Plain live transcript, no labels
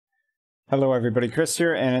Hello everybody, Chris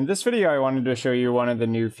here, and in this video I wanted to show you one of the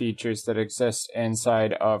new features that exists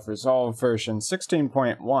inside of Resolve version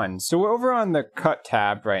 16.1. So we're over on the Cut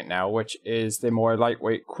tab right now, which is the more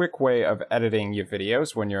lightweight, quick way of editing your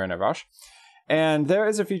videos when you're in a rush. And there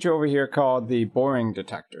is a feature over here called the Boring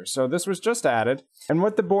Detector. So this was just added, and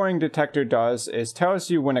what the Boring Detector does is tells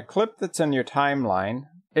you when a clip that's in your timeline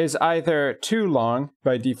is either too long,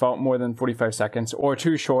 by default more than 45 seconds, or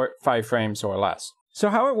too short, 5 frames or less. So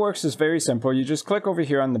how it works is very simple. You just click over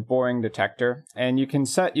here on the Boring Detector, and you can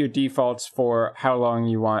set your defaults for how long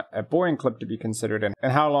you want a boring clip to be considered and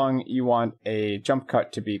how long you want a jump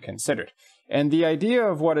cut to be considered. And the idea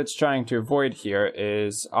of what it's trying to avoid here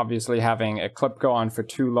is obviously having a clip go on for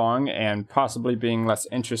too long and possibly being less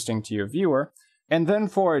interesting to your viewer. And then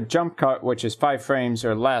for a jump cut, which is 5 frames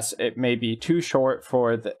or less, it may be too short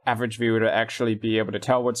for the average viewer to actually be able to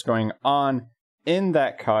tell what's going on in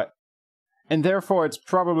that cut. And therefore, it's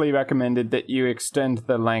probably recommended that you extend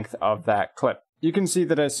the length of that clip. You can see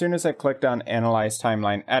that as soon as I clicked on Analyze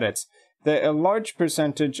Timeline Edits, that a large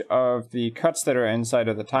percentage of the cuts that are inside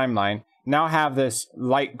of the timeline now have this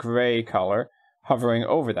light gray color hovering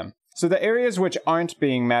over them. So the areas which aren't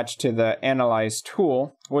being matched to the Analyze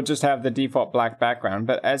tool will just have the default black background,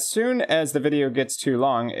 but as soon as the video gets too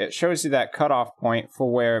long, it shows you that cutoff point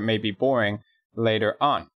for where it may be boring later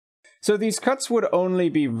on. So these cuts would only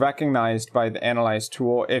be recognized by the Analyze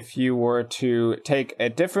tool if you were to take a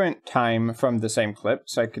different time from the same clip.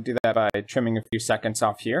 So I could do that by trimming a few seconds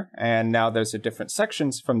off here, and now there's a different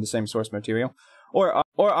sections from the same source material. Or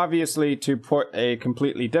obviously to put a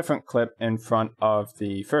completely different clip in front of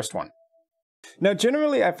the first one. Now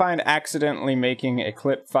generally I find accidentally making a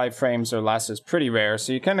clip 5 frames or less is pretty rare,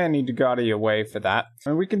 so you kind of need to go out of your way for that.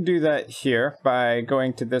 And we can do that here by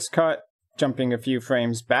going to this cut, jumping a few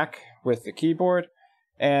frames back with the keyboard,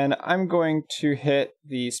 and I'm going to hit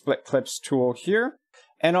the Split Clips tool here,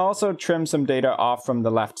 and also trim some data off from the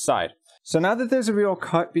left side. So now that there's a real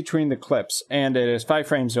cut between the clips, and it is 5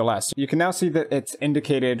 frames or less, you can now see that it's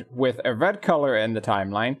indicated with a red color in the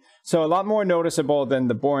timeline, so a lot more noticeable than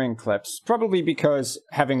the boring clips, probably because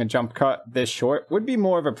having a jump cut this short would be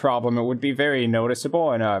more of a problem. It would be very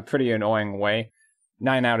noticeable in a pretty annoying way,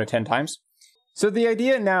 9 out of 10 times. So the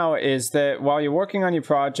idea now is that while you're working on your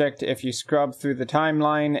project, if you scrub through the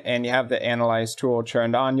timeline and you have the Analyze tool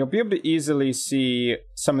turned on, you'll be able to easily see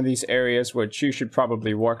some of these areas which you should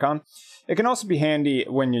probably work on. It can also be handy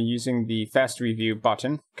when you're using the Fast Review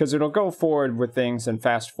button, because it'll go forward with things and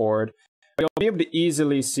fast forward. You'll be able to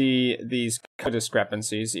easily see these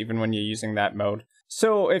discrepancies even when you're using that mode.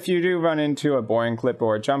 So if you do run into a boring clip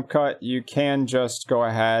or a jump cut, you can just go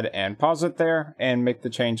ahead and pause it there and make the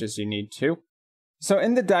changes you need to. So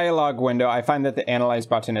in the dialog window, I find that the Analyze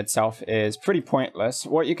button itself is pretty pointless.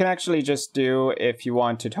 What you can actually just do if you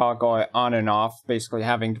want to toggle it on and off, basically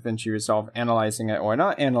having DaVinci Resolve analyzing it or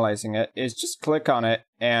not analyzing it, is just click on it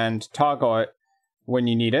and toggle it when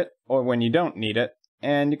you need it or when you don't need it.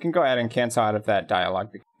 And you can go ahead and cancel out of that dialog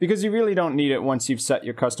because you really don't need it once you've set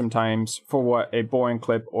your custom times for what a boring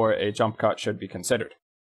clip or a jump cut should be considered.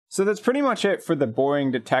 So that's pretty much it for the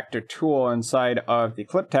Boring Detector tool inside of the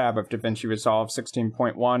Clip tab of DaVinci Resolve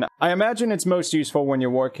 16.1. I imagine it's most useful when you're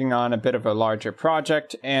working on a bit of a larger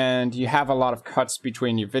project and you have a lot of cuts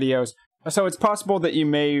between your videos. So it's possible that you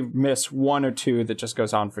may miss one or two that just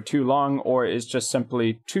goes on for too long or is just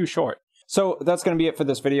simply too short. So that's going to be it for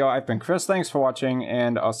this video. I've been Chris, thanks for watching,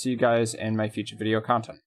 and I'll see you guys in my future video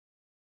content.